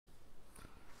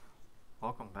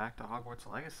Welcome back to Hogwarts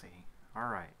Legacy.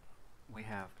 Alright, we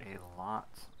have a lot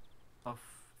of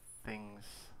things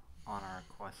on our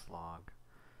quest log,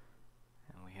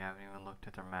 and we haven't even looked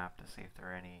at our map to see if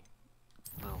there are any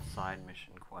little side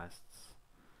mission quests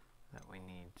that we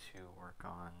need to work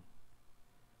on.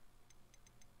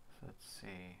 So let's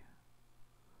see.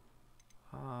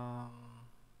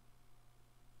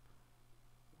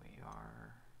 We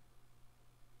are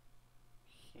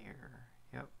here.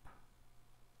 Yep.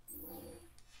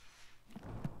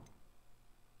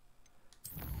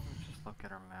 Just look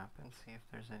at our map and see if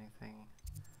there's anything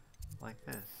like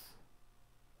this.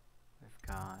 We've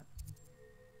got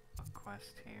a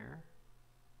quest here.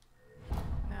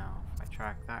 Now, if I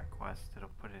track that quest, it'll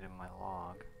put it in my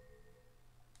log.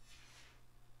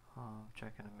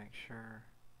 Checking to make sure.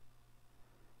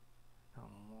 No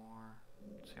more.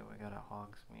 Let's see what we got at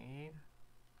Hogsmeade.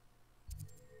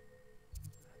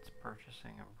 That's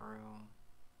purchasing a broom.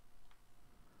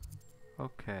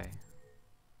 Okay.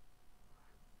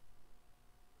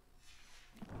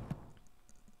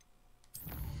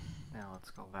 Now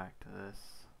let's go back to this.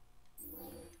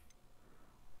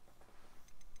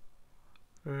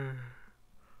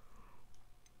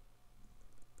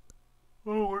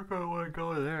 Oh, we're gonna want to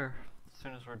go there. As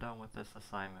soon as we're done with this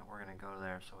assignment, we're gonna go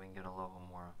there so we can get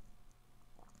Alohamora.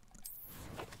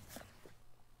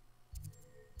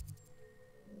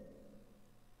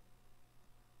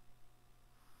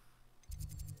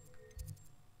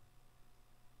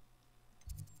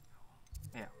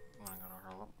 Yeah, we want to go to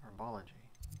herbology.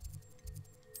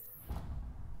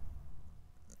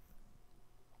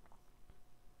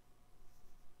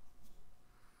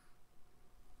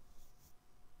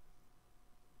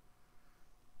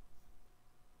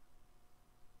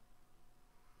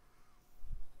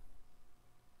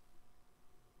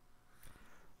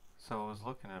 So I was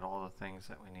looking at all the things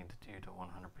that we need to do to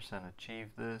 100%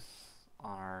 achieve this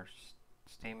on our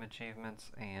Steam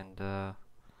achievements, and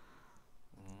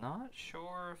not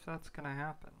sure if that's gonna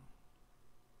happen.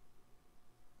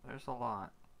 There's a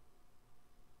lot.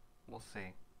 We'll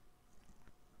see.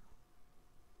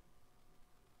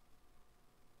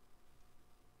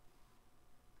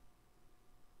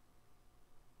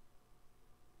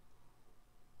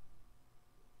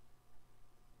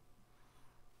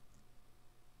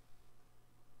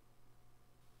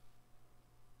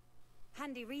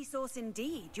 Handy resource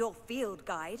indeed, your field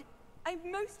guide.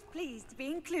 I'm most pleased to be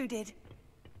included.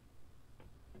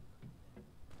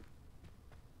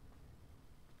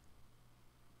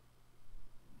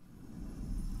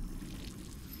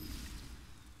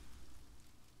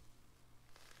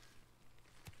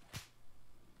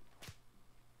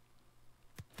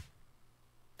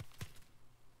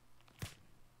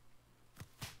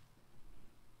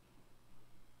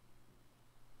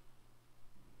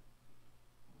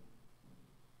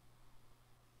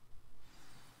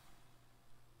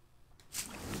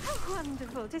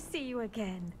 Wonderful to see you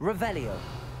again. Revelio.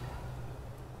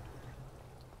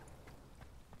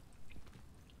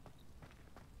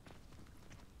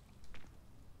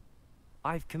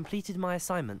 I've completed my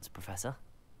assignments, Professor.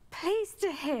 Pleased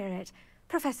to hear it.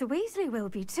 Professor Weasley will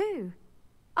be too.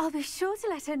 I'll be sure to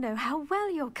let her know how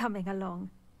well you're coming along.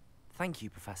 Thank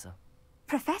you, Professor.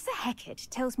 Professor Hecat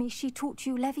tells me she taught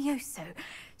you Levioso,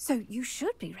 so you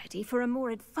should be ready for a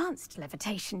more advanced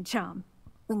levitation charm.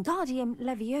 Wingardium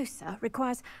Leviosa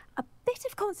requires a bit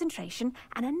of concentration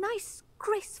and a nice,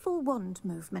 graceful wand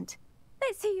movement.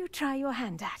 Let's see you try your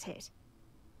hand at it.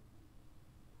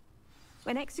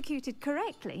 When executed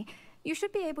correctly, you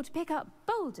should be able to pick up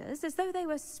boulders as though they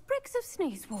were sprigs of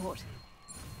sneezewort.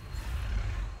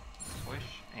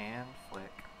 Swish and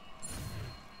flick.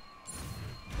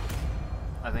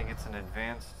 I think it's an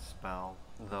advanced spell,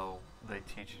 though they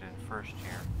teach it in first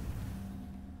year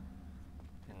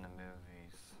in the movies.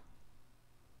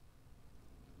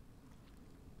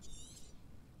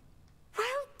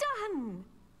 Well done!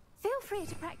 Feel free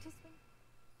to practice.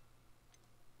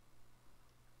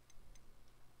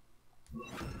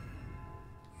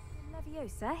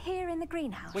 Leviosa here in the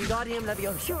greenhouse. Wingardium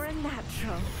Leviosa. You're a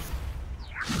natural.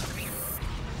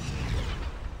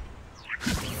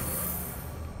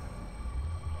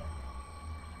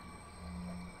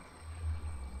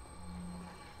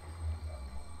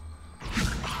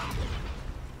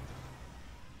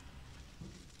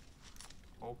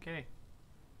 Okay.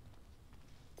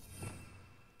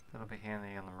 That'll be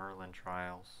handy on the Merlin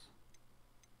trials.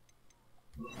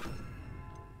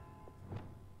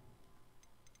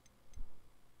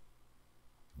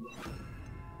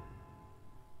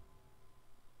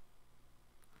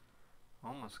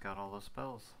 Almost got all the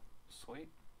spells. Sweet.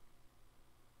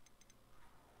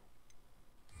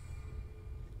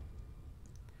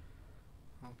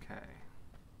 Okay.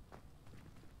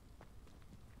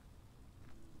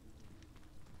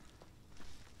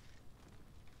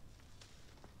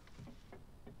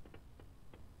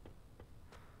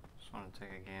 Just want to take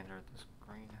a gander at this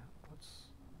green. What's...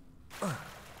 Oh,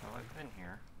 I've been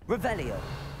here. Revelio.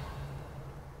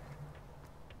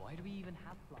 Why do we even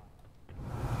have flies?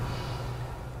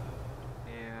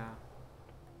 Yeah.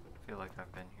 I feel like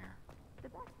I've been here. The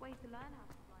best way to learn how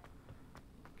to fly.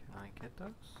 Can I get those?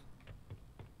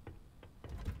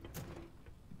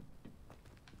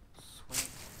 Sweet.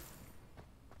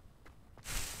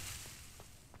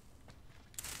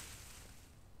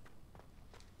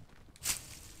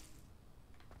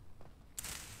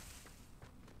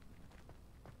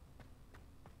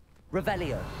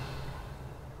 Revelio.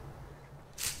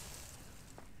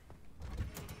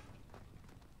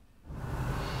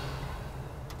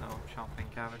 No chopping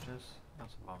cabbages?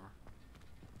 That's a bummer.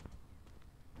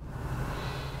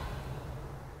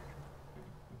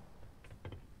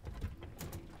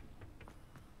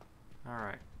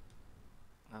 Alright.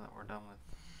 Now that we're done with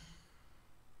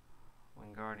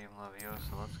Wingardium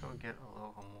Leviosa, let's go get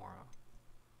Alohamora.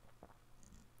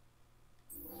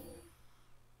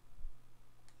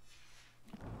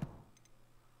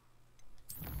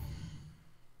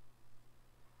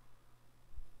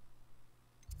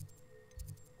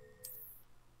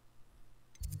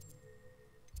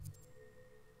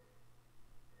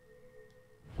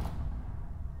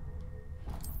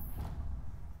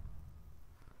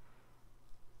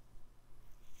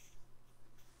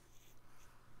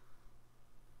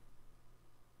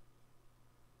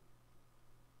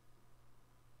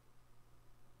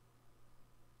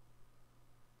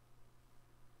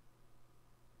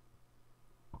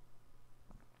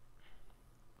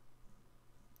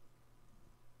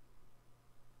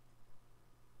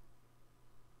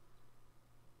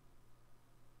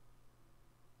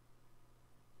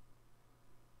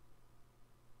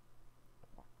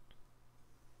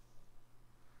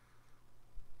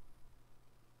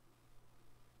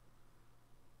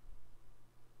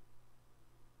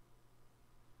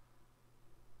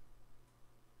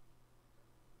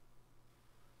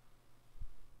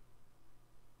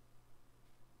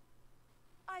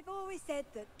 I've always said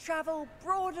that travel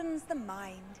broadens the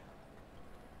mind.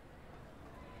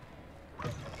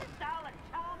 Darling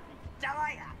Charms is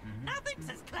dire. Nothing's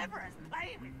as clever as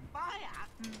playing with fire.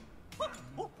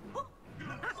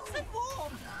 That's the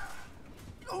warm.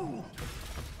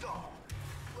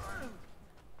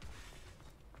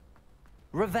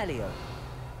 Revelio.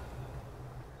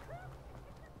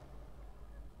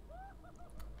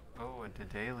 Oh, a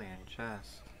Daedalian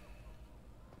chest.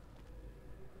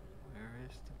 Where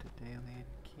is the Daedalian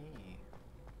key?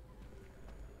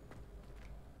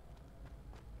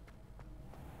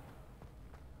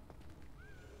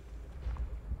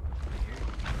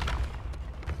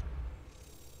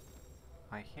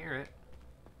 I hear it.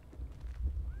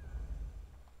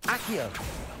 Accio.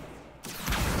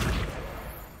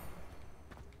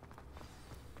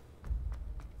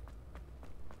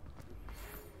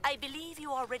 I believe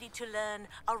you are ready to learn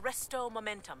Arresto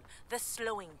Momentum, the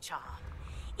slowing charm.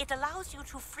 It allows you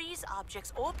to freeze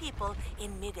objects or people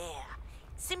in mid-air.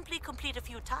 Simply complete a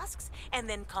few tasks and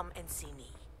then come and see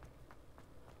me.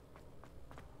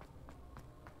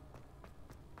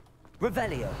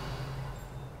 Revelio.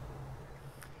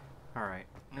 Alright,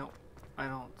 nope. I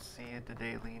don't see a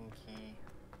Daedalian key.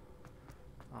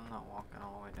 I'm not walking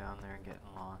all the way down there and getting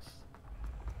lost.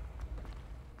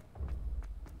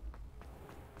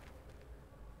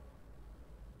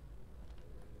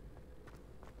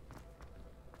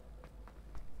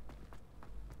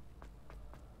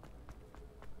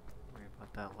 Worry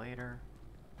about that later.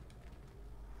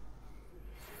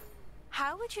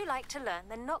 How would you like to learn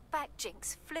the knockback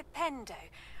jinx Flipendo?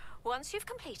 Once you've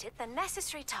completed the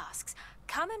necessary tasks,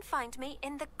 come and find me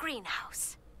in the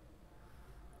greenhouse.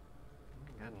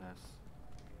 Goodness.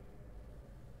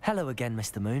 Hello again,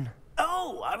 Mr. Moon.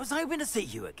 Oh, I was hoping to see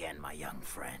you again, my young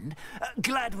friend.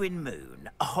 Gladwin Moon,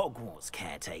 Hogwarts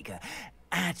caretaker,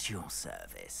 at your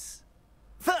service.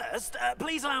 First,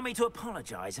 please allow me to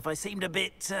apologize if I seemed a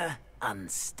bit,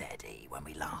 unsteady when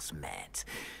we last met.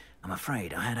 I'm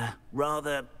afraid I had a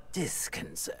rather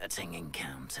disconcerting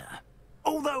encounter.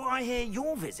 Although I hear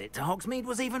your visit to Hogsmeade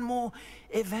was even more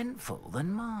eventful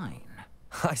than mine.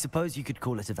 I suppose you could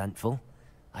call it eventful.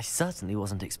 I certainly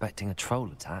wasn't expecting a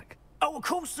troll attack. Oh, of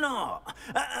course not.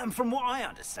 And from what I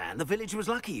understand, the village was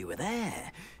lucky you were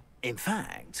there. In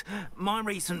fact, my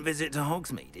recent visit to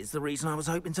Hogsmeade is the reason I was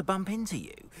hoping to bump into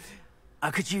you. I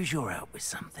could use your help with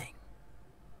something.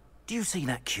 Do you see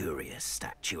that curious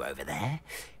statue over there?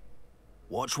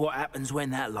 Watch what happens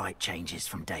when that light changes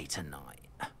from day to night.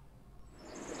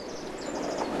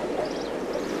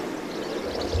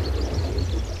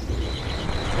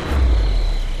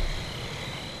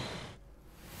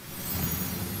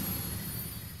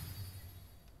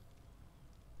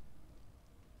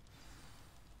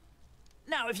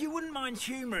 Now, if you wouldn't mind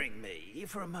humouring me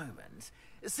for a moment,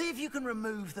 see if you can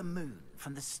remove the moon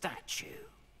from the statue.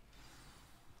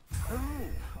 Oh,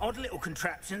 odd little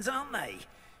contraptions, aren't they?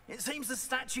 It seems the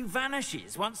statue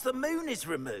vanishes once the moon is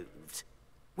removed.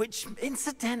 Which,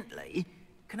 incidentally,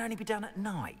 can only be done at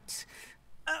night.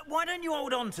 Why don't you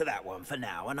hold on to that one for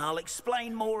now, and I'll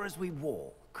explain more as we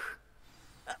walk.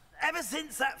 Ever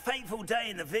since that fateful day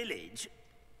in the village,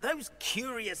 those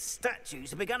curious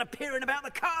statues have begun appearing about the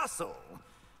castle.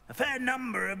 A fair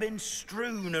number have been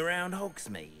strewn around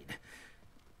Hogsmeade.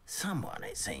 Someone,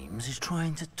 it seems, is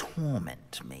trying to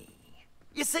torment me.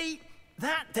 You see,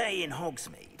 that day in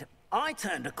Hogsmeade, I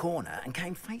turned a corner and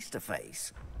came face to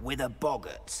face with a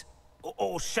boggart,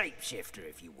 or shapeshifter,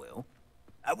 if you will,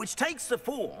 which takes the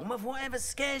form of whatever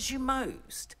scares you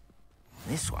most.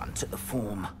 This one took the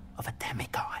form of a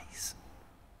demiguise.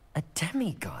 A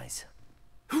demiguise?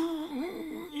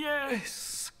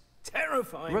 Yes!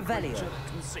 Terrifying Revelio. creature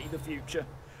that can see the future.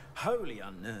 Wholly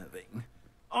unnerving.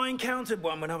 I encountered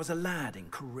one when I was a lad in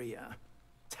Korea.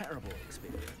 Terrible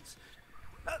experience.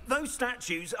 Those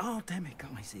statues are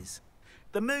demiguises.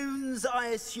 The moons, I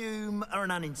assume, are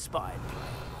an uninspired play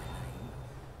on my name.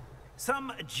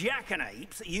 Some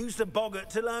jackanapes used a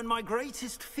boggart to learn my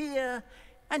greatest fear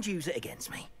and use it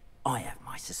against me. I have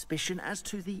my suspicion as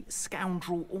to the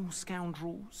scoundrel or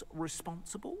scoundrels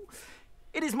responsible.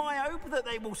 It is my hope that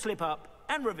they will slip up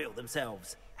and reveal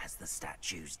themselves as the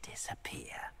statues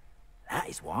disappear. That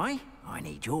is why I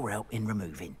need your help in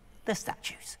removing the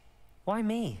statues. Why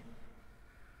me?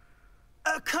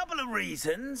 A couple of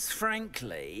reasons,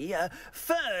 frankly.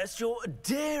 First, your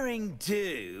daring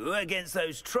do against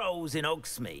those trolls in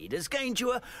Hogsmeade has gained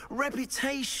you a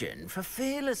reputation for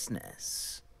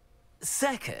fearlessness.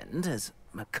 Second, as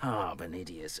macabre and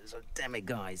hideous as a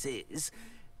demiguise is,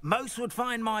 most would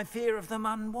find my fear of them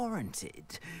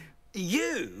unwarranted.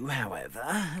 You, however,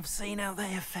 have seen how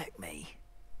they affect me.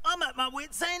 I'm at my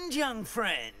wit's end, young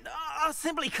friend. I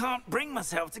simply can't bring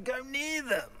myself to go near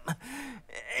them.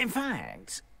 In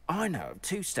fact, I know of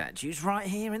two statues right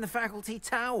here in the faculty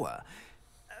tower.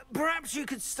 Perhaps you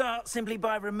could start simply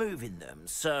by removing them,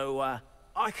 so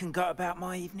I can go about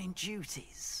my evening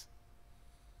duties.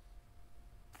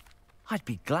 I'd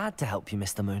be glad to help you,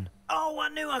 Mr. Moon. Oh, I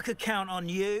knew I could count on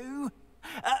you.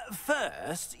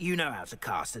 First, you know how to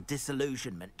cast a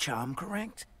disillusionment charm,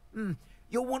 correct?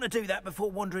 You'll want to do that before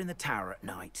wandering the tower at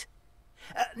night.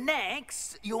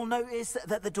 Next, you'll notice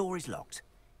that the door is locked.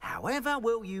 However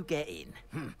will you get in?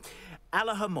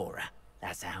 Alohamora,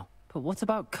 that's how. But what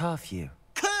about curfew?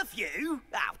 Curfew?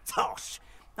 Oh, tosh.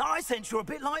 I sense you're a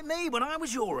bit like me when I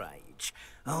was your age.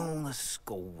 Oh, the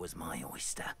school was my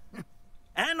oyster.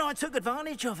 And I took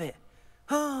advantage of it.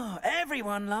 Oh,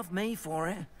 everyone loved me for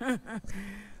it.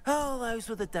 Oh, those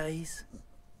were the days.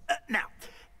 Now,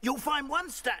 you'll find one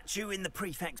statue in the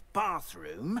prefect's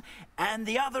bathroom and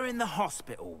the other in the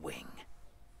hospital wing.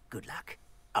 Good luck.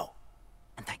 Oh,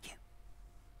 and thank you.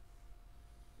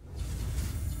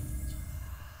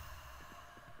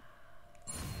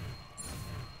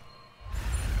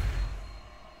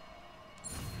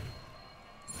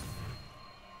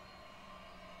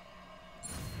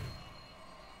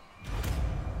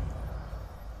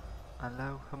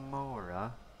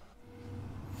 Alohamora.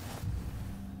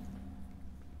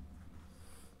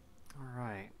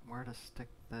 Alright, where to stick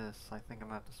this? I think I'm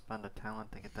gonna have to spend a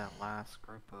talent to get that last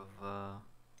group of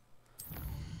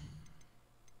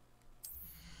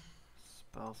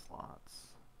spell slots.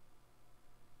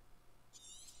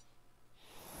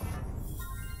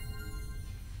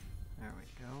 There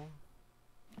we go.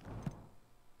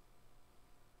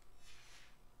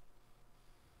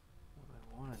 What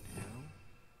I want to do.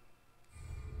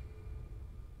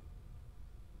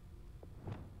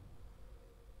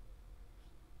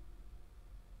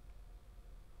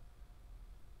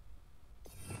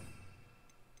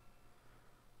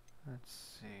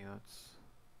 Let's see,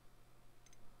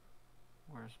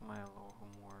 where's my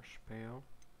Alohamora spell?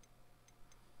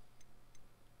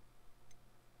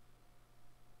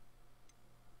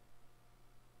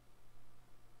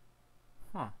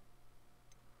 Huh.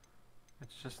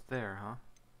 It's just there, huh?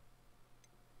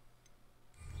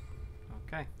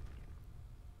 Okay.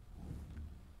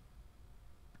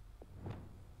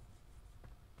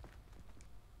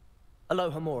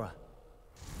 Alohamora.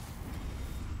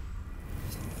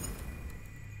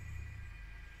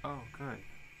 Oh, good.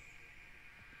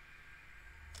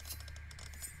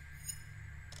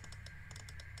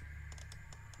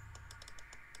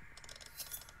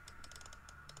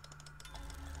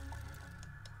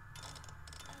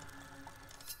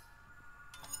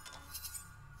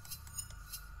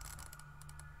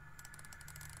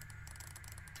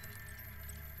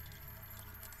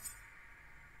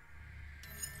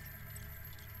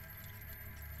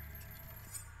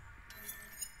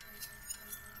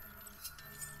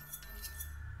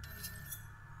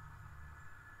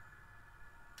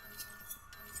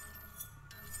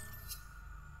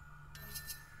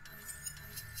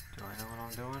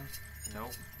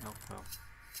 Nope, nope, nope.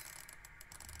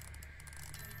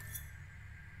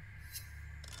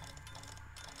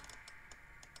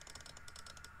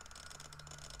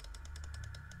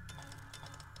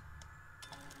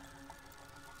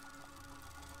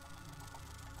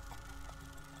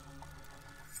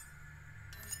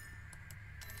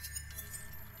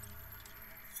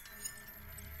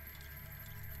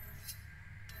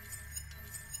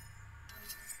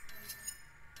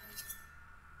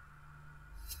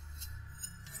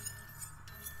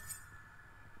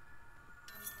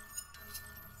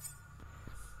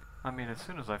 I mean, as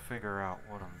soon as I figure out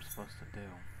what I'm supposed to do.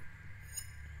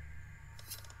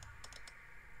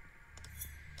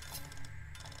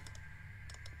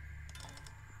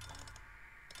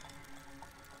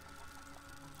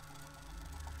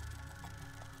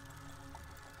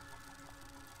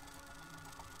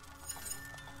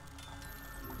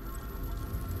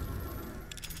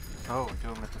 Oh,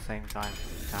 do them at the same time.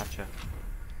 Gotcha.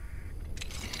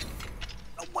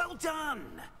 Well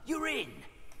done! You're in!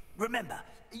 Remember,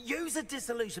 use a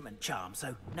disillusionment charm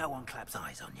so no one claps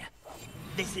eyes on you.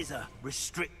 This is a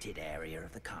restricted area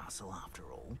of the castle, after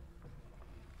all.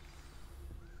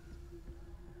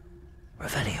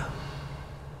 Revelio.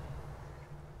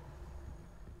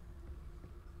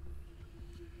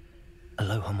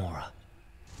 Alohamora.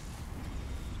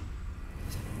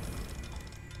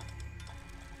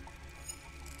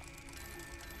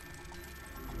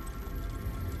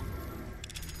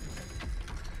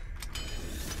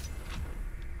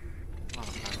 Not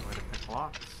a bad way to pick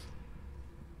locks.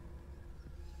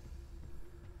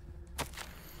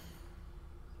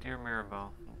 Dear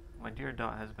Mirabelle, my dear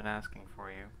Dot has been asking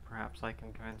for you. Perhaps I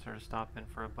can convince her to stop in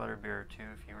for a butterbeer or two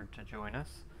if you were to join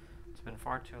us. It's been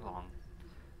far too long.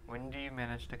 When do you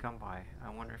manage to come by? I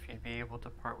wonder if you'd be able to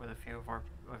part with a few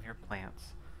of your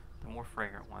plants, the more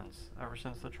fragrant ones. Ever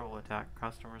since the troll attack,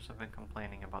 customers have been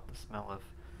complaining about the smell of,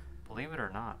 believe it or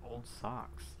not, old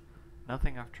socks.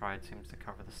 Nothing I've tried seems to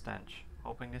cover the stench.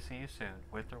 Hoping to see you soon,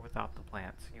 with or without the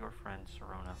plants. Your friend,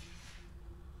 Serona.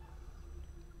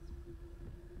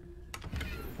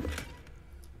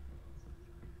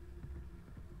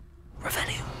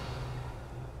 Revelio.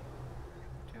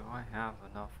 Do I have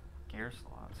enough gear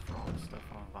slots for all the stuff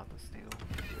I'm about to steal?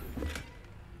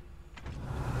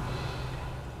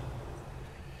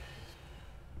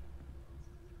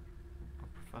 A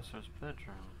professor's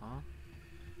bedroom, huh?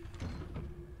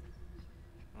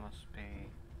 Must be...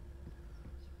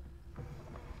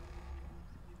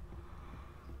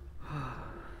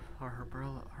 our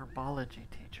herbology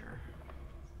teacher.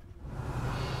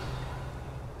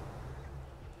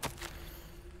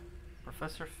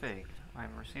 Professor Fig, I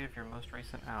am in receipt of your most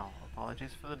recent owl.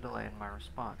 Apologies for the delay in my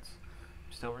response.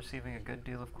 I'm still receiving a good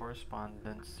deal of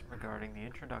correspondence regarding the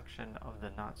introduction of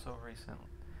the not-so-recent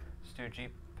stoogie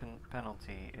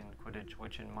penalty in Quidditch,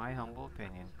 which, in my humble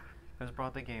opinion, has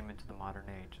brought the game into the modern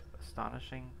age.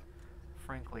 Astonishing,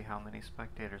 frankly, how many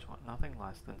spectators want nothing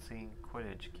less than seeing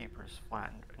Quidditch keepers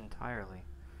flattened entirely.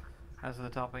 As to the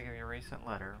topic of your recent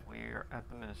letter, we are at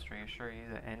the Ministry assure you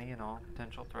that any and all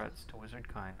potential threats to wizard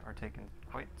kind are taken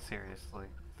quite seriously.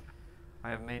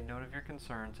 I have made note of your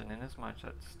concerns, and inasmuch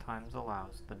as time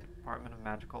allows, the Department of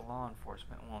Magical Law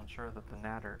Enforcement will ensure that the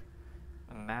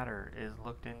matter is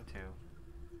looked into,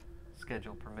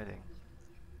 schedule permitting.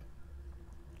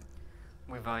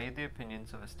 We value the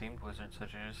opinions of esteemed wizards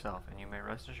such as yourself, and you may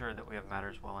rest assured that we have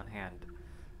matters well in hand.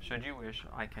 Should you wish,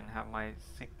 I can have my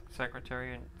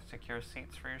secretary secure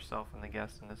seats for yourself and the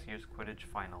guests in this year's Quidditch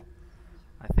final.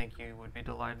 I think you would be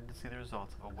delighted to see the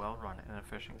results of a well-run and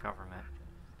efficient government.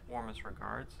 Warmest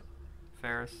regards,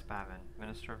 Ferris Spavin,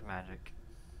 Minister of Magic.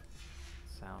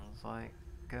 Sounds like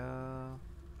the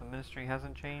Ministry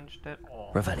hasn't changed at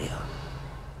all. Revelio.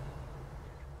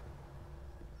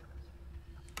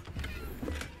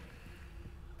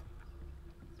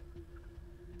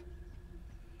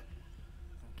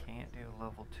 Can't do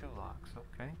level 2 locks,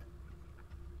 okay.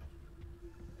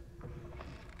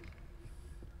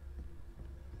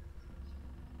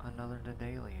 Another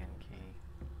Daedalian key.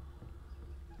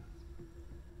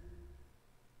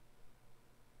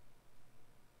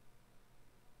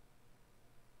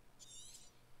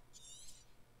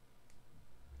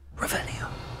 Revelio.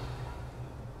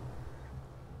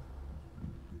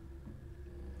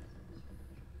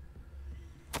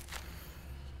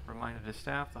 Reminded his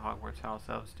staff, the Hogwarts house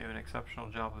elves do an exceptional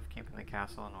job of keeping the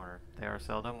castle in order. They are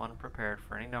seldom unprepared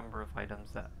for any number of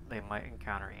items that they might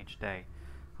encounter each day.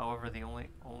 However,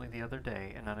 only the other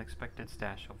day, an unexpected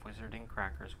stash of wizarding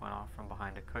crackers went off from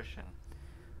behind a cushion.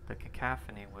 The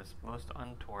cacophony was most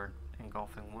untoward,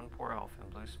 engulfing one poor elf in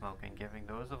blue smoke and giving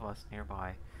those of us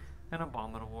nearby an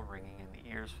abominable ringing in the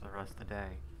ears for the rest of the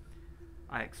day.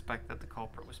 I expect that the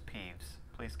culprit was Peeves.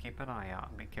 Please keep an eye out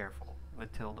and be careful.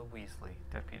 Matilda Weasley,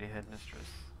 Deputy Headmistress.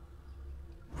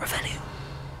 Revelio.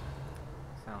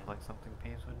 Sounds like something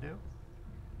Peeves would do.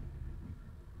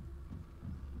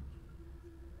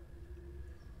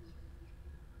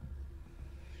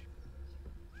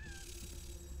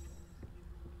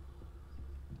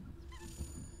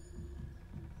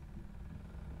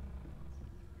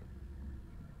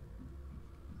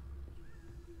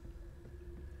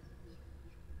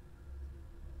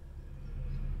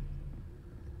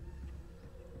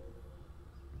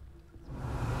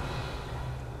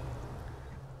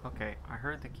 Okay, I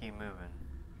heard the key moving.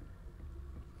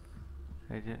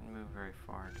 It didn't move very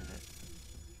far, did it?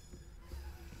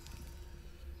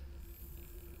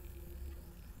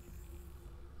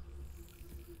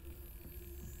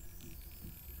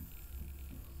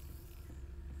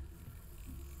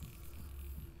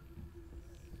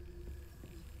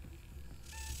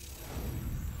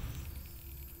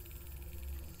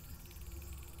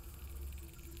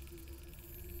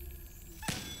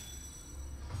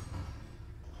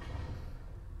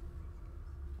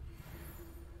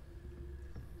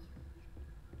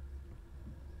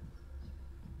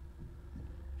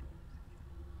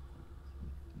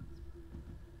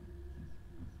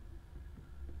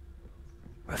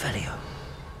 Revelio.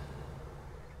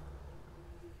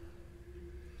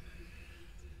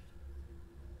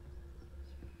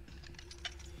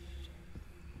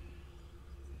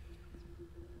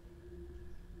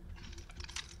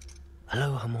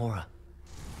 Alohamora.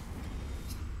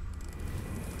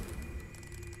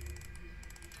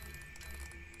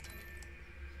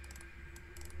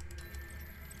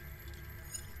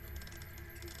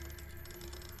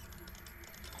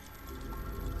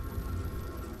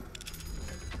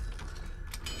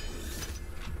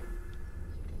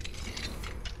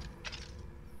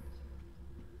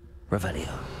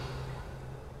 Revelio.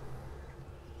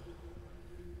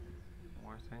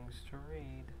 More things to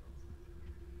read.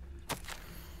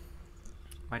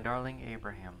 My darling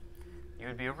Abraham, you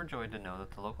would be overjoyed to know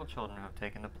that the local children have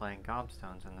taken to playing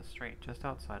gobstones in the street just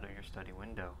outside of your study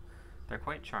window. They're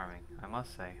quite charming, I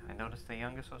must say. I noticed the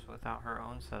youngest was without her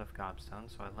own set of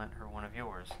gobstones, so I lent her one of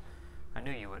yours. I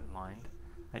knew you wouldn't mind.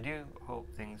 I do hope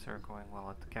things are going well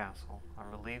at the castle.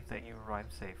 I'm relieved that you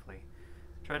arrived safely.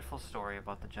 Dreadful story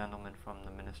about the gentleman from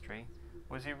the ministry.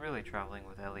 Was he really traveling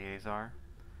with Eleazar?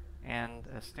 And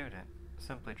a student.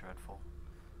 Simply dreadful.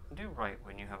 Do write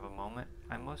when you have a moment.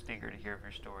 I'm most eager to hear of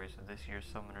your stories of this year's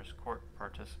Summoner's Court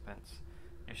participants.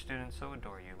 Your students so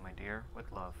adore you, my dear.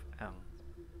 With love, M.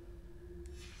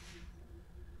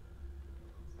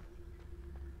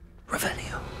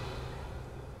 Revelio.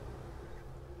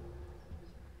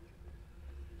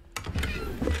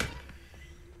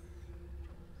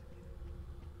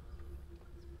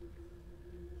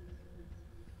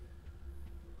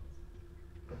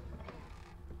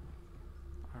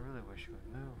 I really wish you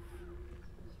would move.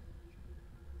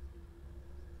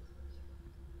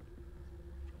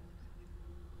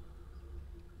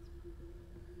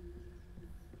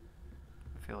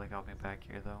 I feel like I'll be back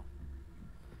here though.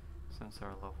 Since they're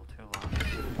level 2 locks,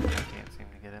 I can't seem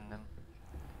to get in them.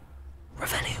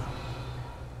 Revelio.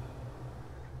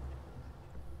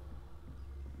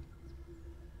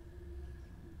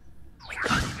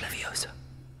 Wingardium Leviosa.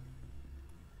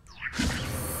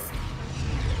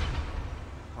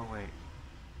 Oh wait.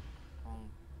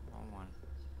 Wrong one.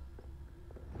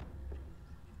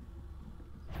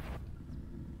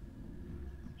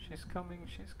 She's coming,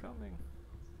 she's coming.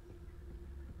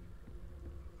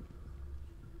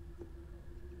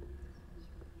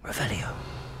 Revelio.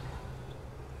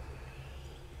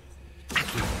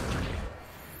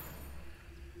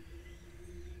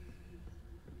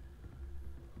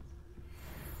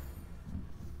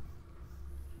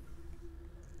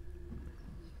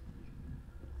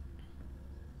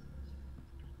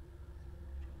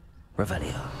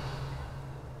 Revelio.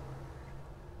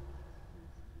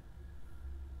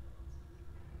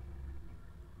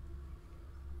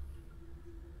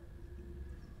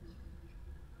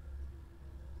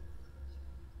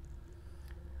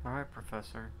 Alright,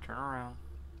 Professor, turn around.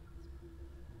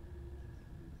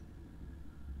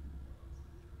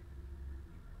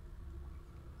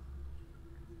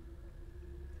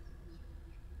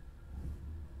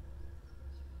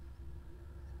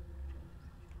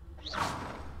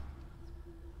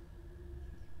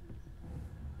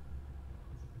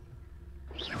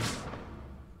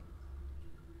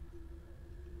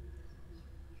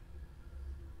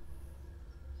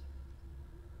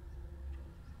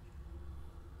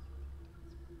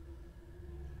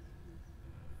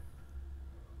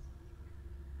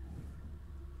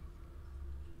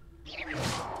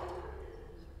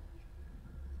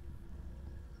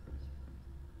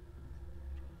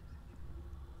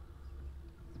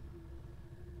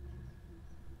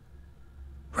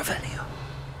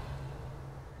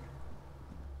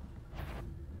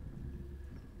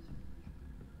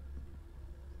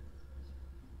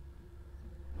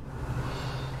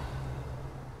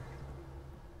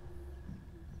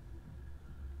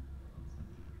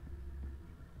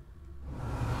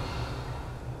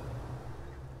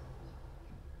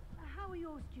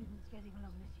 your students getting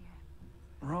along this year?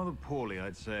 Rather poorly,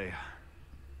 I'd say.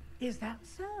 Is that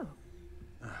so?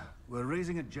 We're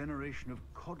raising a generation of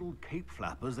coddled cape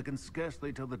flappers that can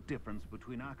scarcely tell the difference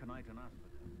between aconite and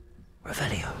asphodel.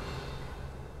 Revelio.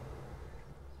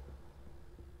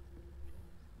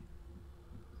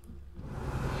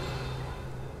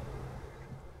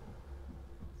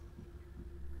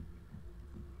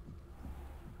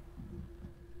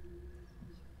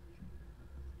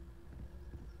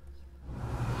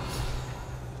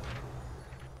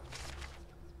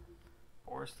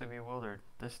 Boris the Bewildered.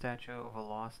 This statue of a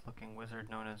lost-looking wizard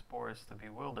known as Boris the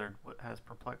Bewildered has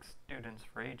perplexed students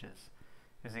for ages.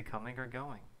 Is he coming or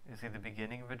going? Is he the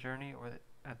beginning of a journey or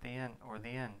at the end?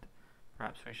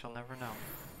 Perhaps we shall never know.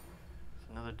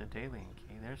 It's another Daedalian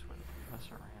key. There's where the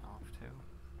professor ran off to.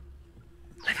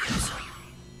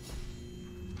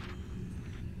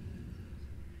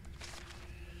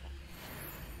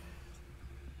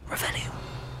 Revelio.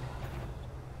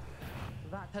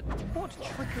 What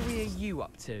trickery are you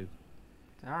up to?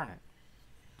 Darn it.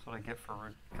 That's what I get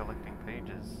for collecting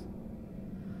pages.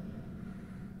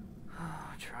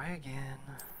 Try again.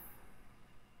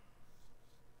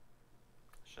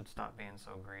 Should stop being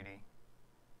so greedy.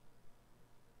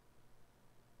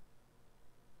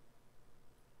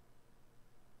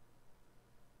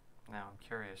 Now I'm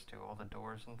curious, do all the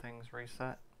doors and things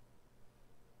reset?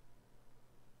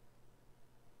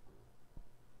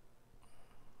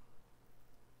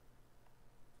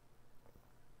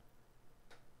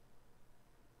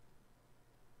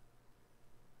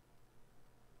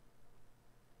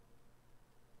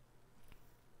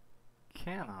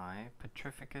 Can I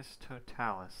Petrificus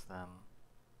Totalis them?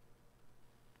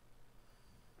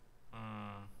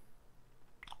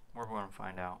 We're going to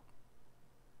find out.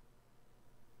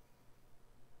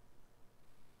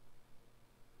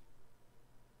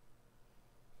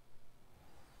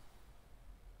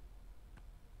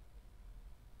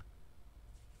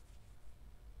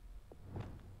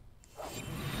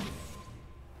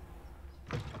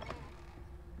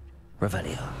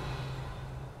 Revelio.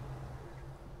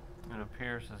 It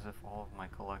appears as if all of my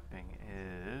collecting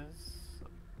is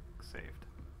saved.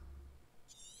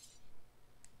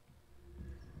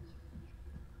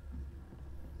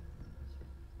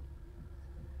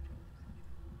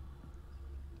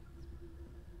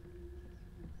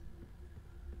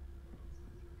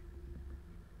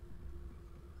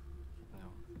 No,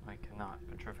 I cannot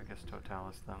Petrificus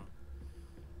Totalis them.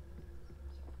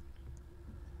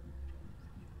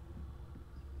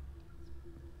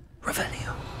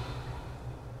 Revelio.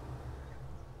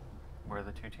 Where are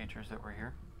the two teachers that were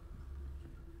here?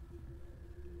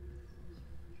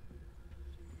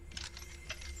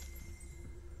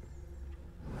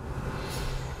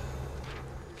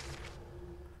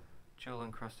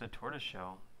 Jewel-encrusted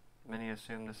tortoiseshell. Many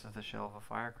assume this is the shell of a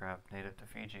fire crab native to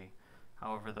Fiji.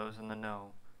 However, those in the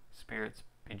know, spirits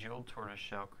bejeweled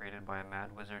tortoiseshell created by a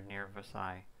mad wizard near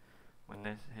Versailles. When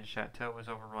his chateau was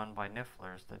overrun by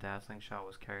nifflers, the dazzling shell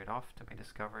was carried off to be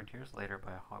discovered years later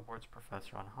by a Hogwarts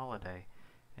professor on holiday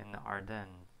in the Ardennes.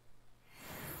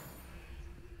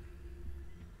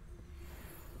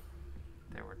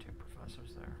 There were two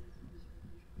professors there.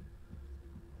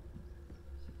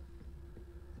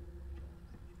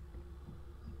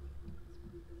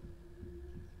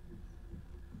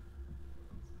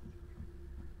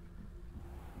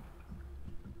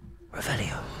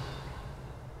 Revelio.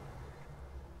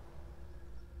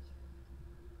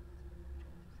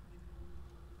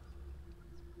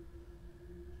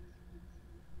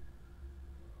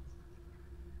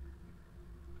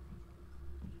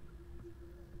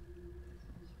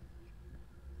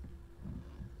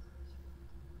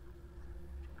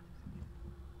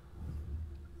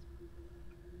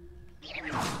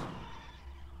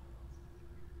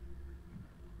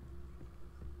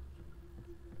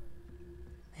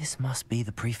 This must be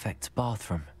the prefect's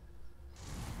bathroom.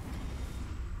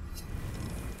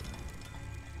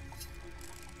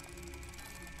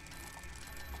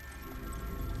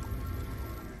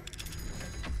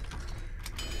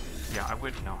 Yeah, I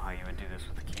wouldn't know how you would do this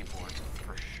with a keyboard,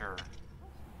 for sure.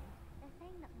 They're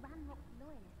saying that Ranrock's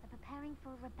loyalists are preparing for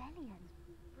a rebellion.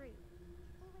 Rude.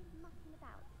 Always mucking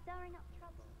about, stirring up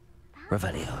trouble.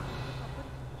 Revelio.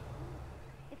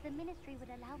 If the ministry would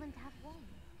allow them to have wands.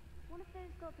 One of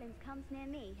those goblins comes near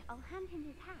me, I'll hand him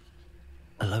his hat.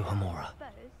 Alohamora.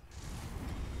 Suppose.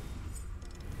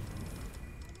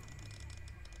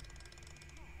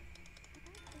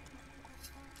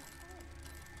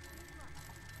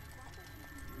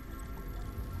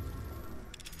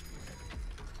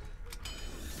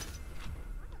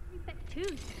 Prefect 2,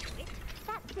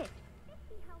 that's it. 50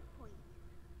 health points.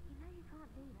 You know you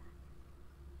can't do that.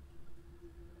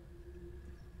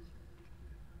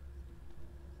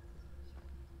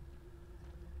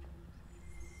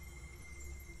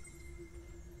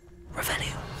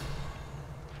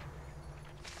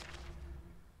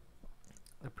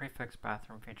 prefix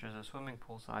bathroom features a swimming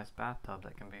pool-sized bathtub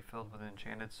that can be filled with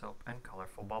enchanted soap and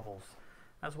colorful bubbles,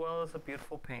 as well as a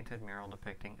beautiful painted mural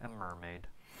depicting a mermaid.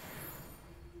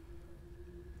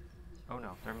 Oh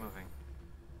no, they're moving.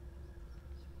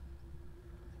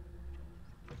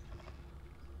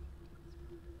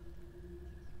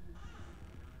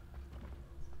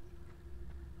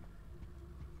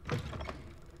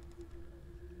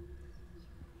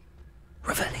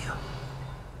 Revelio.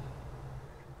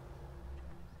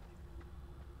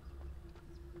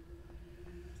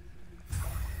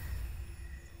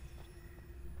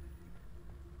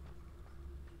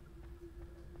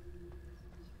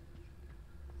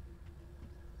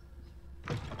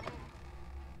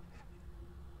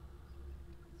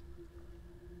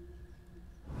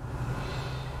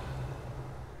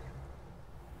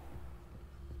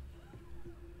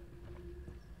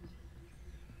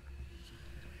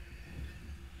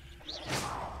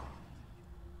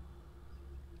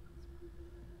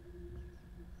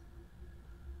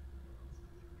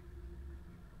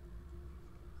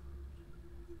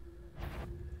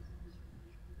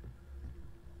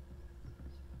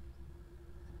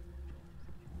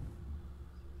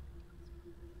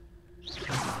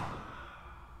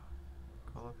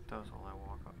 Go look at those while I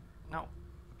walk up. No.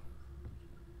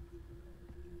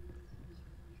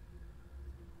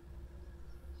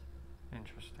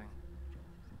 Interesting.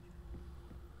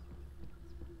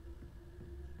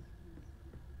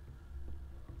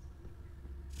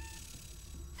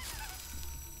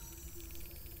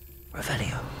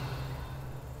 Revelio.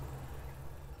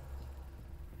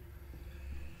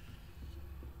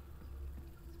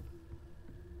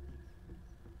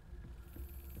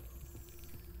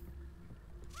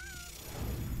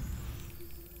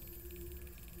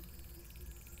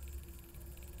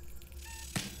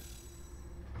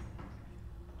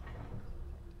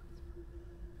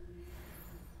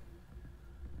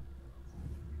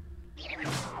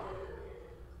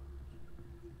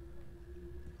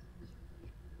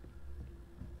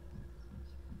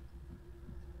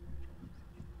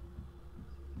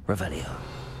 Revelio.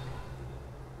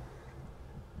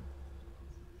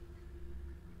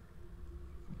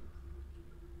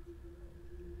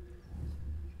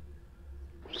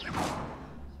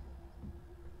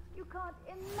 You can't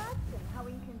imagine how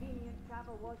inconvenient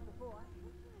travel was before.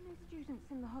 There are no students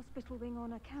in the hospital wing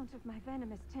on account of my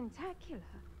venomous tentacula.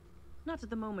 Not at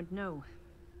the moment, no.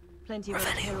 Plenty of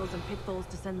other perils and pitfalls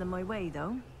to send them my way,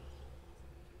 though.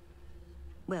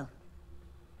 Well,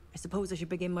 I suppose I should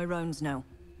begin my rounds now.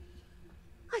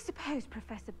 I suppose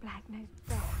Professor Black knows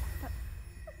best, but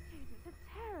the students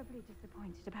are terribly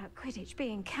disappointed about Quidditch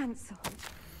being cancelled.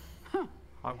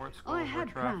 Hogwarts School I of had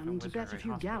Witchcraft and planned to bet a Wizardry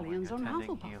few Hospital Wing galleons on attending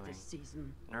Hufflepuff healing. this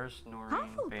season. Nurse Noreen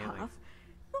Bailey. Hufflepuff?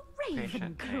 Not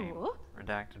Patient name, Ravenclaw?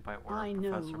 redacted by order I of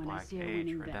know Professor when I Black. see a Age,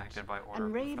 winning bet. redacted by order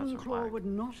And of Professor Ravenclaw Black. would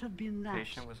not have been that.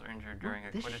 Patient was injured during a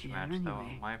Not this Quidditch year, match, though,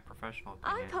 anyway. in my professional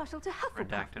I'm opinion, partial to Hufflepuff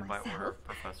redacted by order myself. of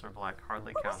Professor Black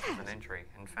hardly What was counts as an that? injury.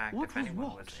 In fact, What if was anyone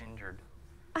what? was injured,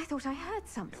 I thought I heard it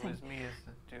something. was me.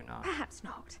 Do not. Perhaps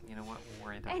not. You know what? We'll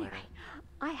worry that Anyway, later.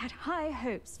 I had high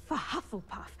hopes for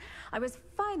Hufflepuff. I was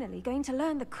finally going to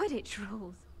learn the Quidditch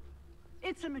rules.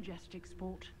 It's a majestic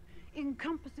sport.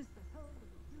 Encompasses the whole of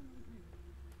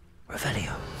the human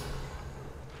Revelio.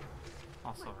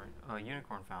 Also, a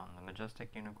unicorn fountain. The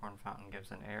majestic unicorn fountain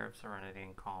gives an air of serenity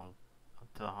and calm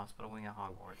up to the hospital wing at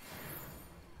Hogwarts.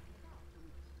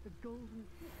 The golden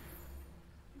fleece.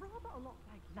 Rather a lot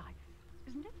like life,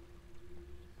 isn't it?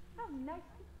 How nice.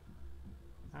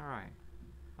 Alright,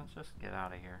 let's just get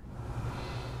out of here.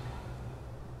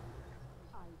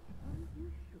 I suppose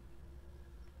you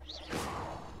should.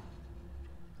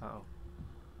 Uh-oh.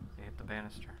 They hit the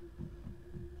banister.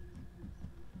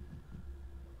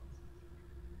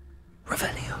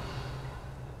 Revelio.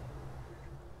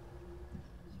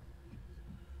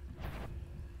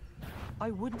 I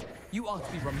wouldn't. You are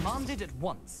to be remanded at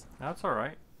once. That's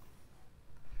alright.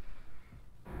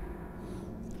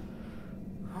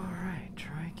 Alright,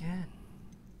 try again.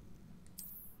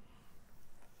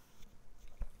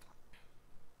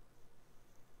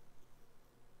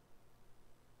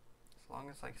 As long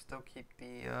as I still keep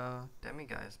the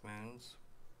demiguise moons,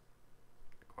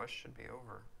 the quest should be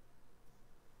over.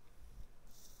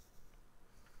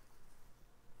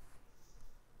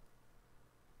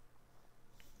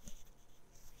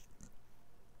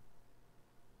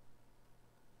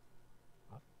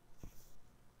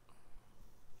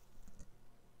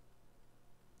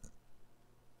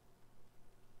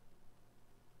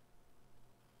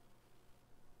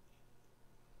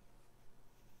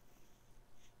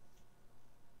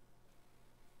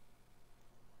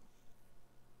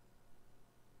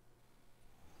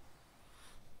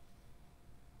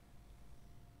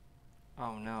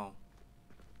 no.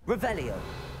 Revelio.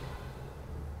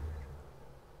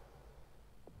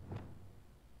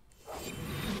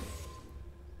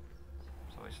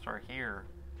 So we start here,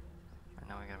 and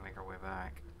now we gotta make our way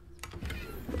back.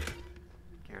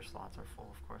 Gear slots are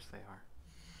full, of course they are.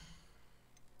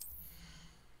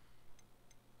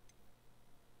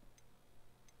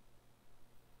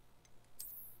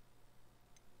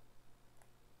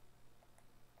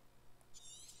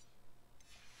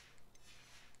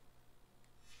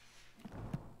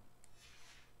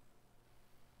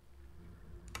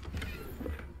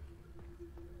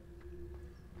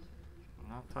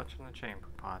 Not touching the chamber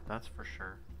pot, that's for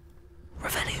sure.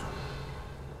 Revelio.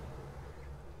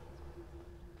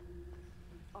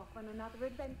 Off on another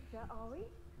adventure, are we?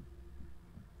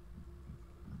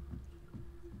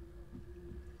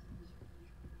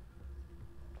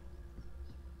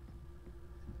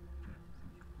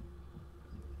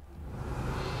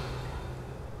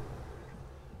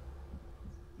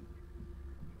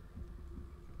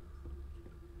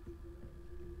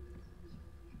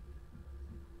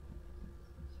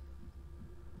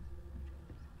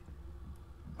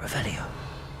 Revelio.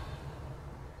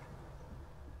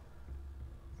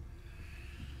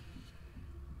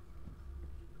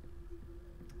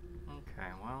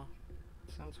 Okay, well,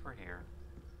 since we're here,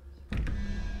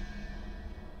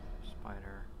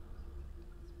 spider,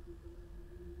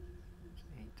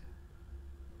 8.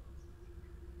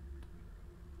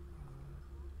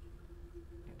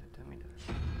 Need a demi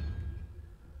dive.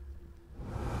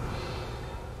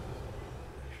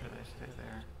 Make sure they stay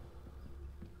there.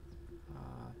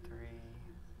 3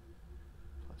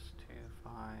 plus 2,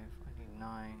 5. I need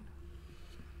 9.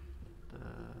 The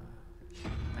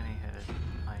many-headed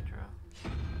Hydra.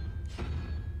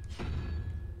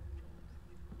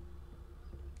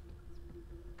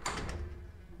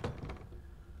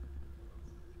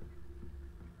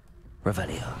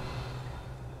 Revelio.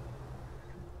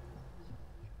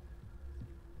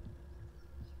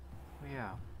 Well,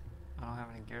 yeah, I don't have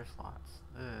any gear slots.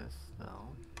 This, though,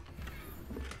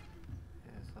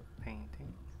 is a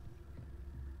painting.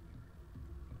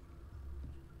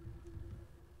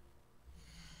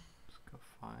 Let's go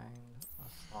find a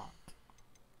slot.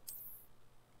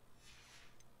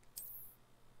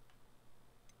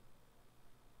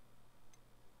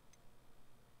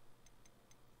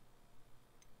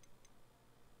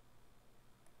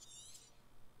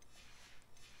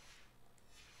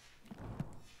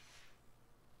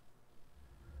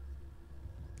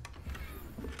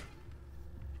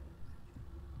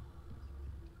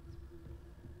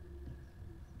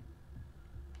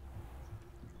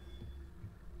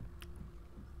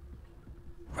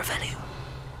 Revelio.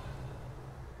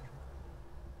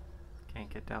 Can't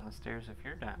get down the stairs if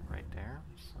you're not right there,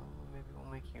 so maybe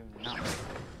we'll make you not.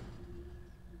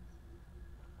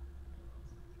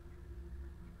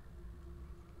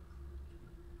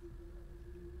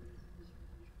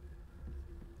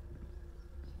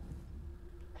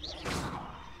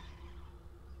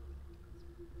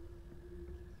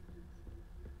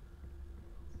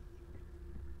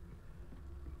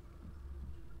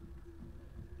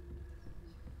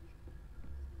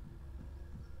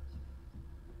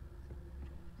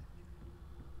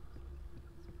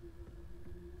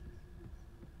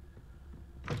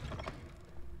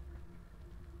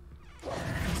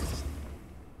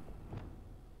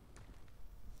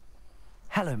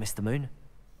 Hello, Mr. Moon.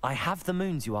 I have the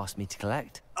moons you asked me to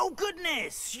collect. Oh,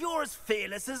 goodness! You're as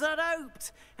fearless as I'd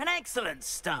hoped. An excellent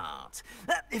start.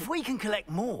 If we can collect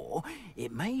more,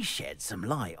 it may shed some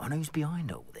light on who's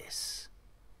behind all this.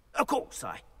 Of course,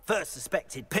 I first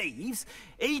suspected Peeves.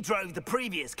 He drove the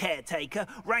previous caretaker,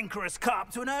 Rancorous Carp,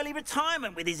 to an early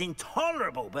retirement with his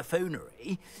intolerable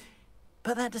buffoonery.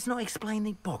 But that does not explain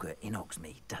the boggart in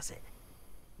Hogsmeade, does it?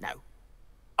 No.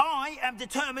 I am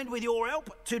determined, with your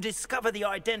help, to discover the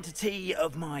identity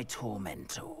of my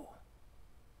tormentor.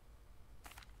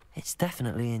 It's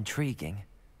definitely intriguing.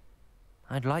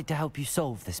 I'd like to help you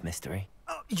solve this mystery.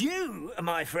 You,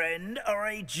 my friend, are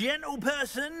a gentle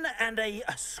person and a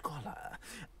scholar,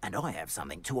 and I have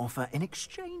something to offer in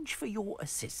exchange for your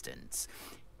assistance.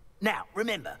 Now,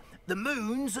 remember, the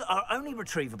moons are only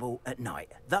retrievable at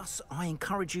night. Thus, I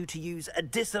encourage you to use a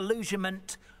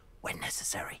disillusionment when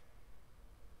necessary.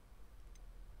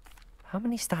 How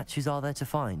many statues are there to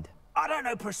find? I don't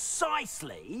know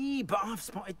precisely, but I've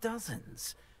spotted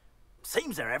dozens.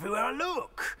 Seems they're everywhere I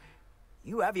look.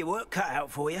 You have your work cut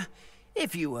out for you,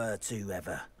 if you were to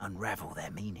ever unravel their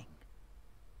meaning.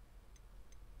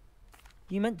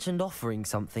 You mentioned offering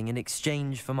something in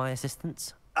exchange for my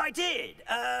assistance? I did.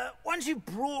 Once you've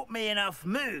brought me enough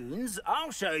moons,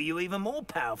 I'll show you even more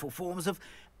powerful forms of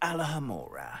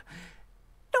Alohamora.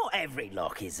 Not every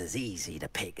lock is as easy to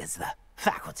pick as the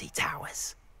faculty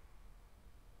towers.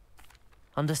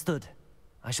 Understood.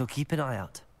 I shall keep an eye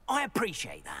out. I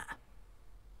appreciate that.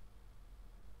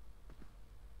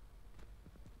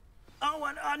 Oh,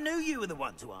 and I knew you were the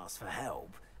one to ask for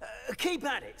help. Keep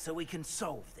at it so we can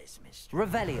solve this mystery.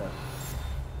 Revelio.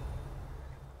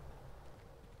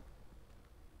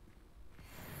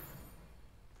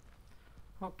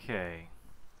 Okay.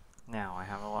 Now, I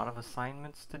have a lot of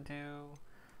assignments to do.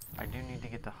 I do need to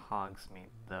get to Hogsmeade,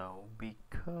 though,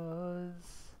 because...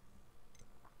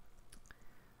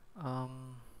 Oh,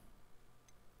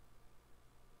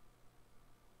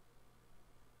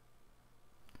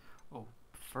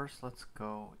 first let's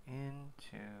go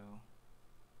into...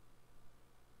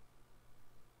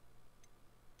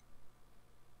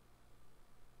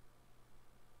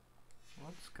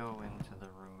 Let's go into the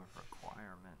room of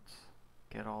requirements.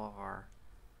 Get all of our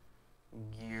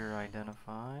gear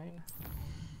identified.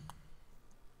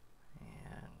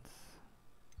 And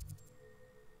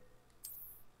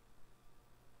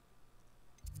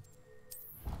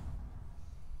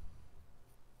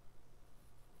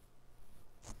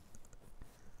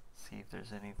see if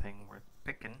there's anything worth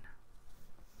picking.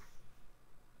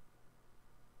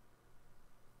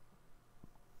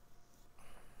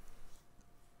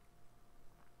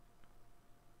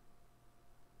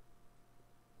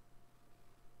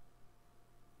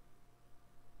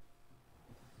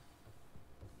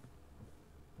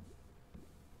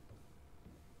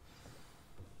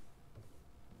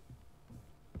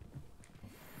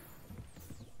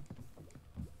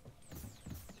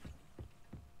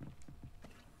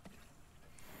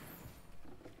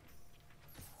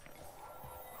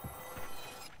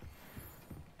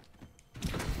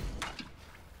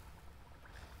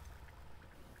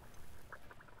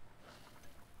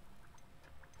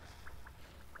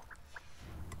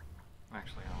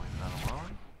 Actually, I'll leave that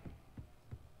alone.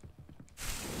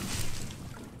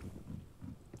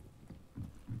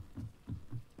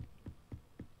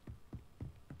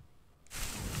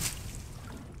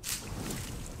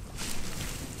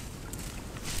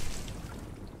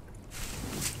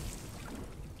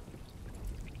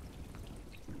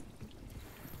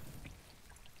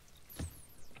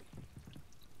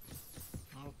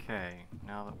 Okay,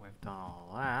 now that we've done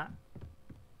all that,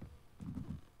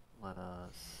 let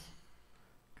us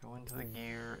go into the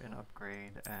gear and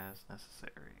upgrade as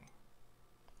necessary.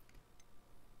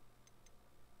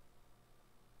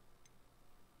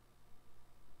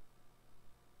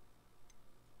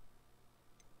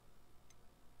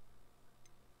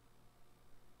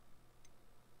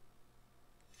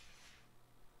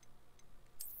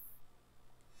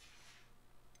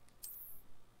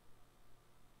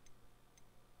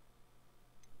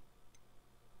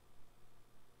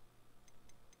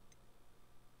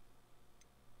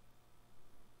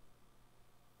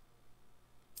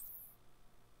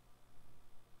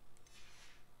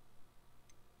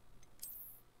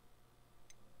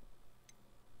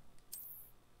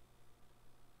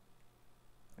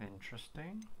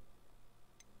 Interesting.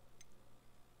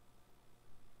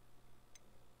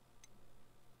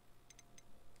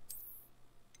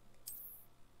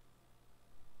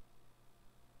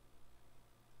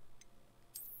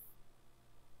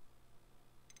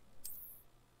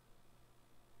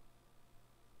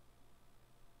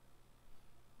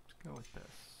 Let's go with this.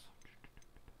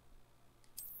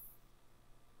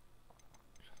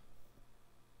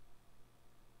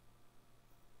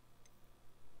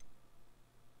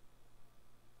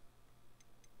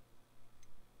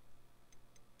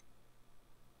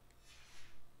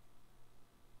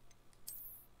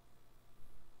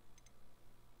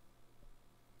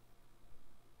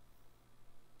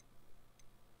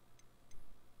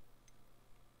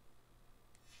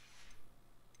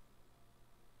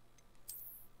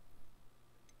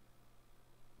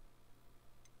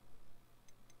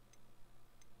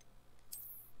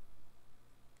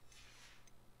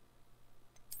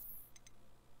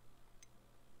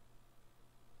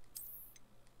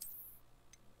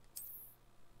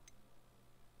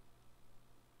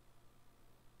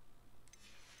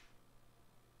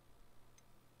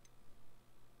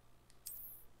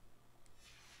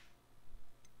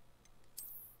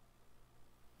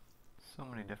 So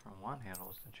many different wand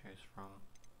handles to choose from.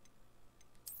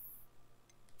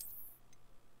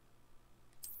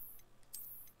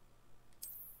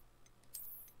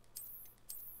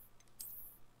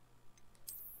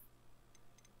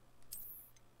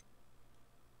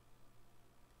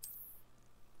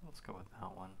 Let's go with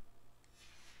that one.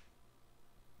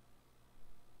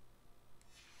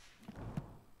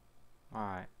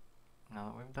 Alright, now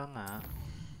that we've done that,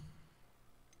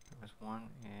 there was one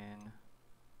in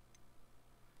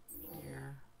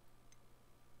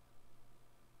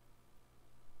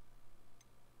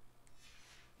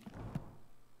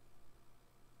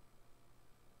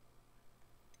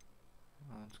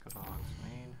Let's go to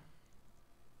Hogsmeade.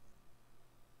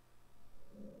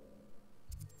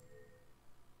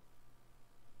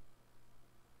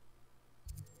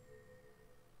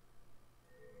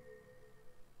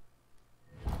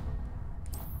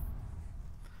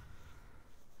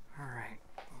 Alright,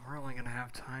 we're only gonna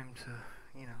have time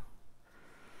to, you know,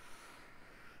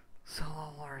 sell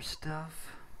all our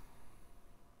stuff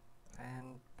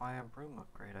and buy a broom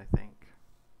upgrade, I think.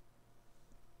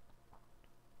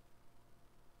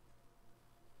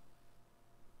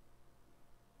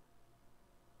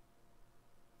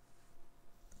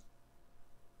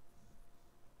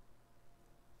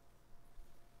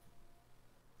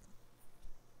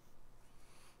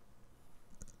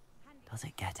 Does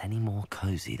it get any more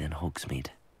cozy than Hogsmeade?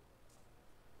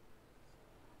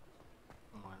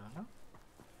 I don't know.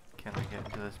 Can we get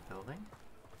into this building?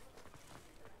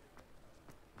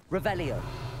 Revelio.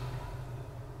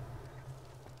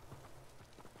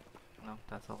 No,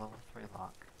 that's a level 3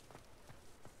 lock.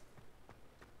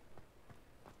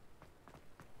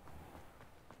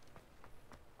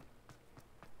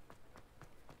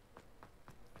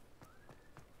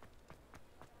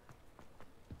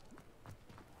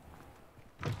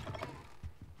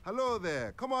 Hello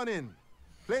there, come on in.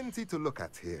 Plenty to look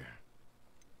at here.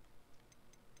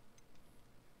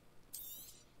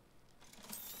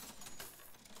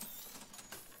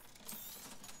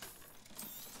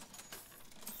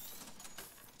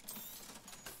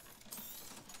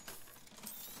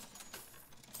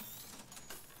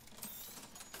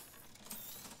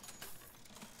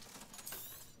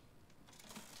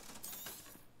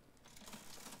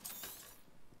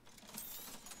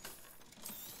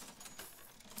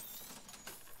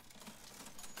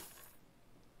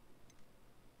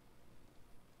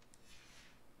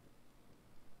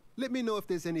 Let me know if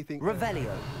there's anything...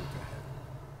 Revelio.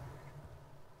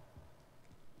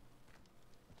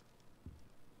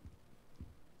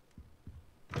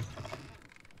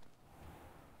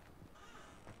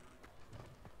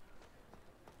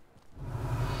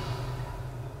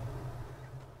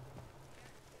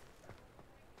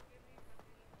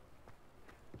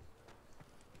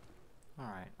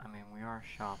 Alright, I mean, we are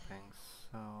shopping,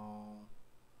 so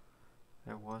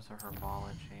there was a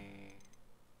herbology.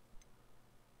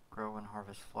 Grow and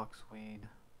harvest fluxweed.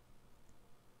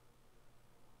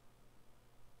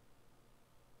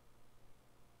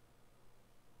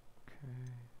 Okay.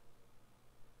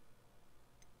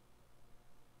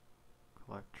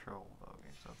 Collect troll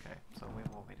bogies. Okay, so we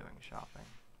will be doing shopping.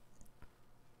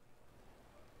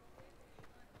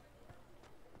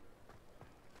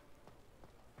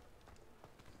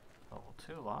 Level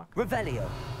 2 lock. Revelio.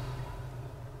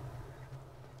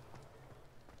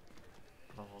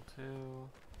 Level 2.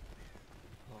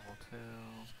 Level 2.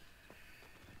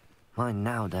 Mine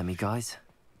now, demi-guys.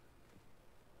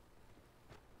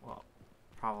 Well,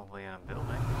 probably in a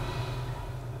building.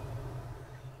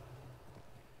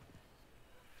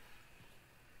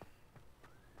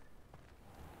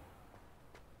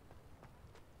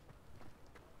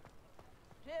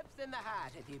 Chips in the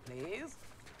hat, if you please.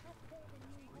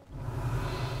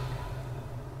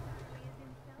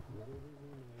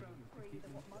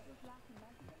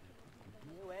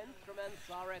 New instruments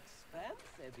are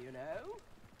expensive, you know.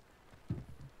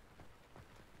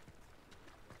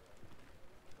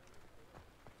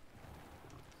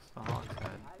 It's the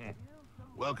Hogshead.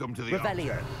 Welcome to the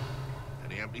Revelio. Hogshead.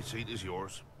 Any empty seat is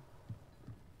yours.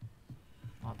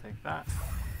 I'll take that.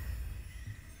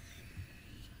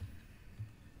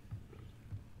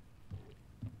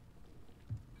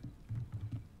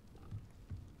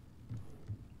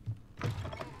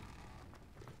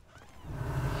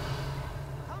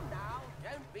 Come now,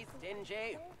 don't be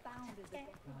stingy.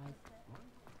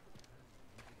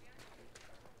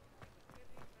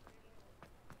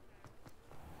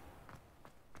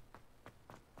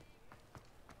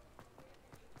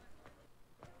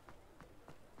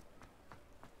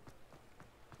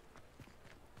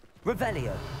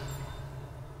 Revelio.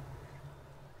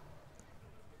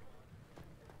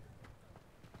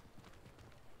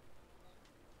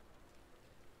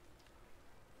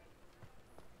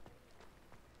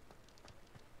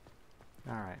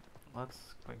 Alright,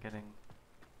 let's quit getting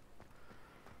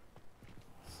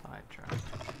sidetracked.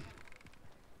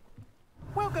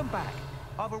 Welcome back.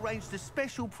 I've arranged a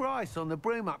special price on the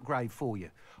broom upgrade for you.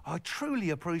 I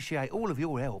truly appreciate all of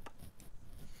your help.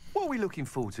 What are we looking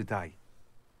for today?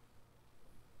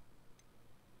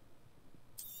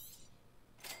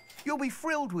 You'll be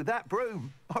thrilled with that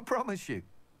broom, I promise you.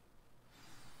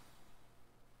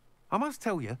 I must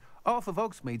tell you, half of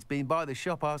Hogsmeade's been by the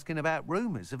shop asking about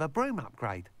rumours of a broom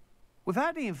upgrade.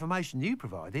 Without the information you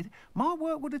provided, my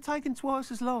work would have taken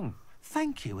twice as long.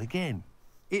 Thank you again.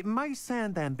 It may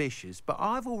sound ambitious, but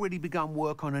I've already begun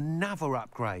work on another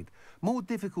upgrade, more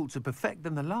difficult to perfect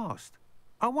than the last.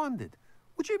 I wondered,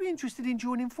 would you be interested in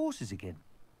joining forces again?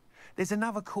 There's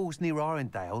another course near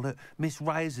Arendelle that Miss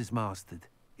Reyes has mastered.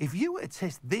 If you were to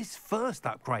test this first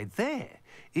upgrade there,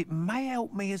 it may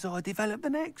help me as I develop the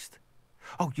next.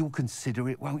 Oh, you'll consider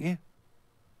it, won't you?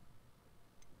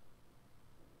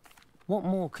 What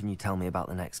more can you tell me about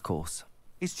the next course?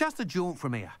 It's just a jaunt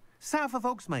from here, south of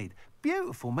Hogsmeade.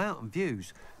 Beautiful mountain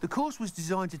views. The course was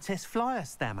designed to test flyer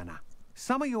stamina.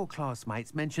 Some of your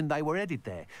classmates mentioned they were headed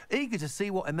there, eager to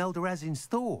see what Imelda has in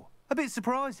store. A bit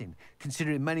surprising,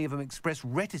 considering many of them expressed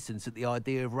reticence at the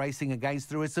idea of racing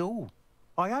against her at all.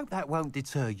 I hope that won't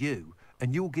deter you,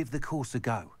 and you'll give the course a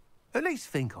go. At least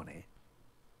think on it.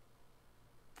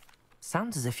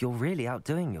 Sounds as if you're really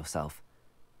outdoing yourself.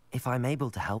 If I'm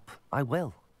able to help, I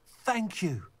will. Thank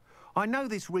you. I know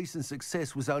this recent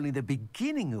success was only the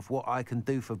beginning of what I can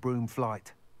do for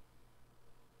Broomflight.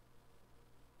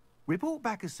 Report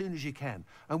back as soon as you can,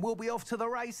 and we'll be off to the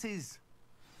races.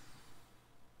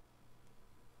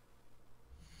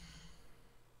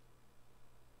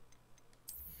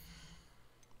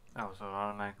 Oh, so it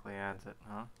automatically adds it,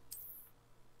 huh?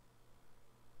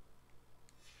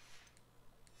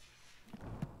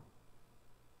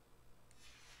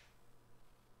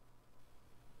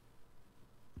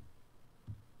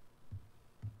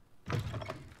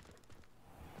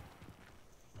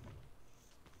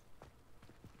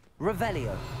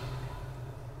 Revelio.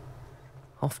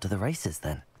 Off to the races,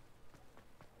 then.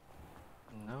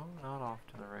 No, not off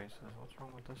to the races. What's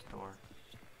wrong with this door?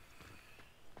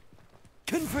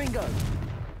 Confringo.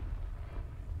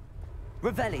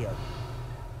 Revelio.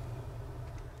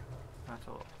 That's a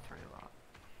level 3 lot.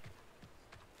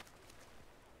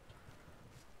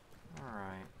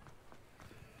 Alright.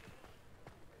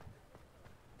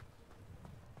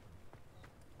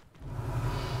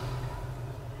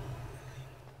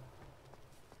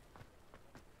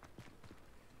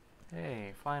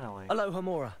 Hey, finally.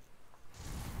 Alohamora.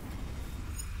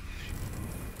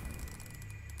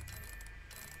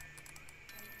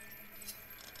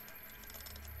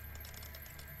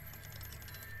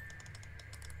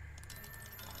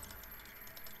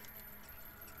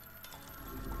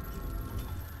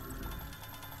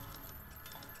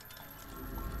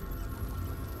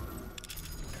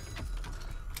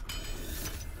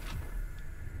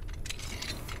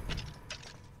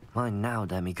 Mine now,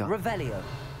 demigod. Revelio.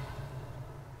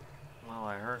 Well,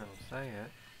 I heard him say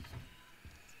it.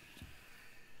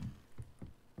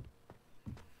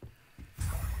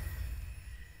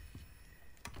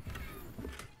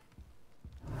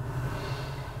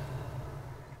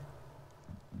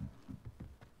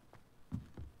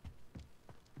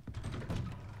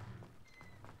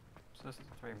 So this is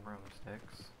 3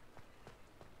 broomsticks.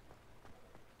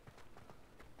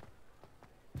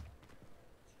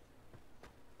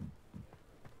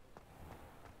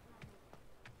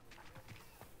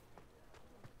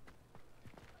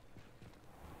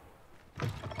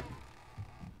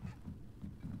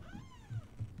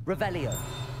 Revelio.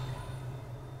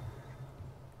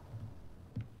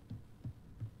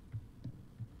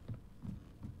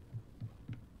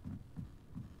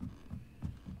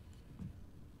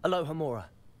 Alohamora.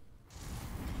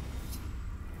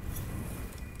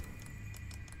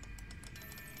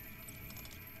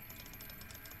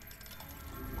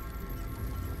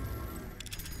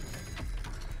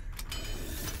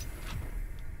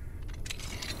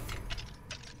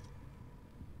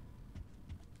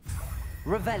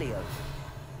 Revelio.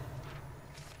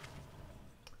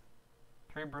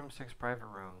 3 broomsticks private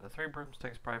room. The 3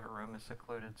 broomsticks private room is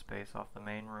secluded space off the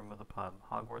main room of the pub.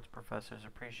 Hogwarts professors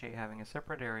appreciate having a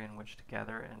separate area in which to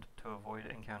gather and to avoid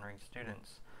encountering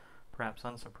students. Perhaps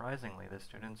unsurprisingly, the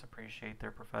students appreciate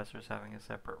their professors having a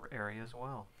separate area as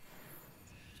well.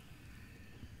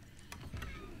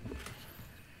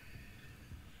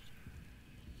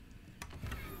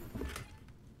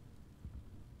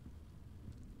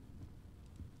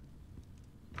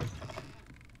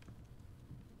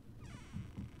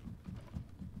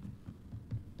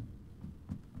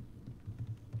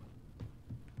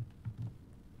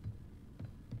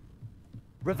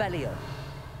 Revelio.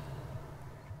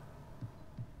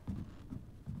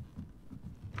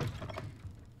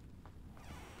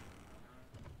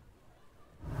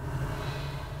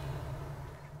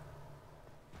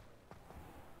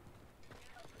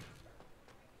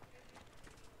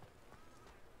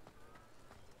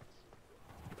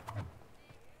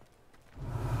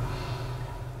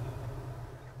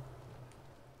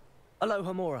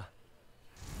 Alohamora.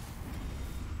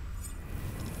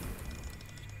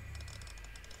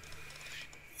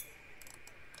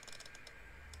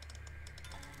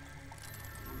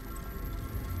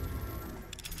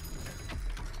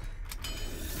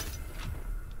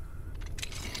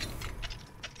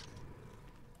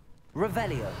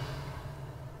 Revelio.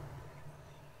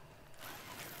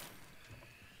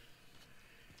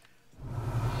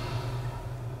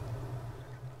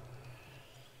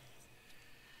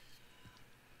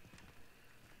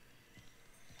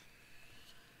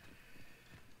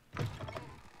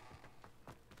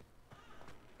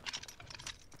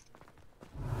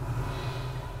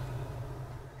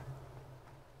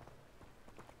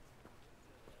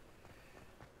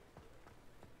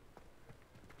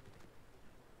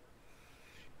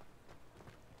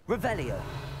 Revelio.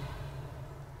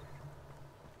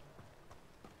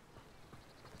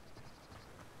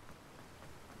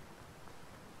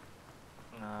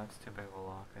 No, it's too big of a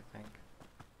lock, I think.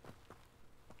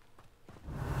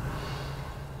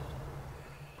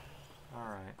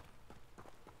 Alright.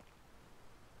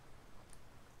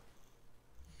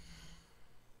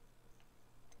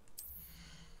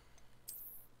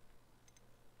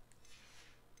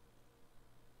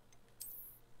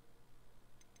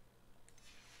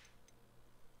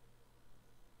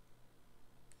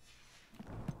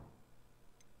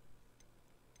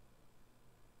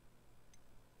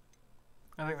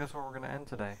 I think that's where we're going to end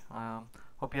today.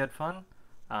 Hope you had fun.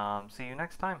 See you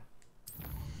next time.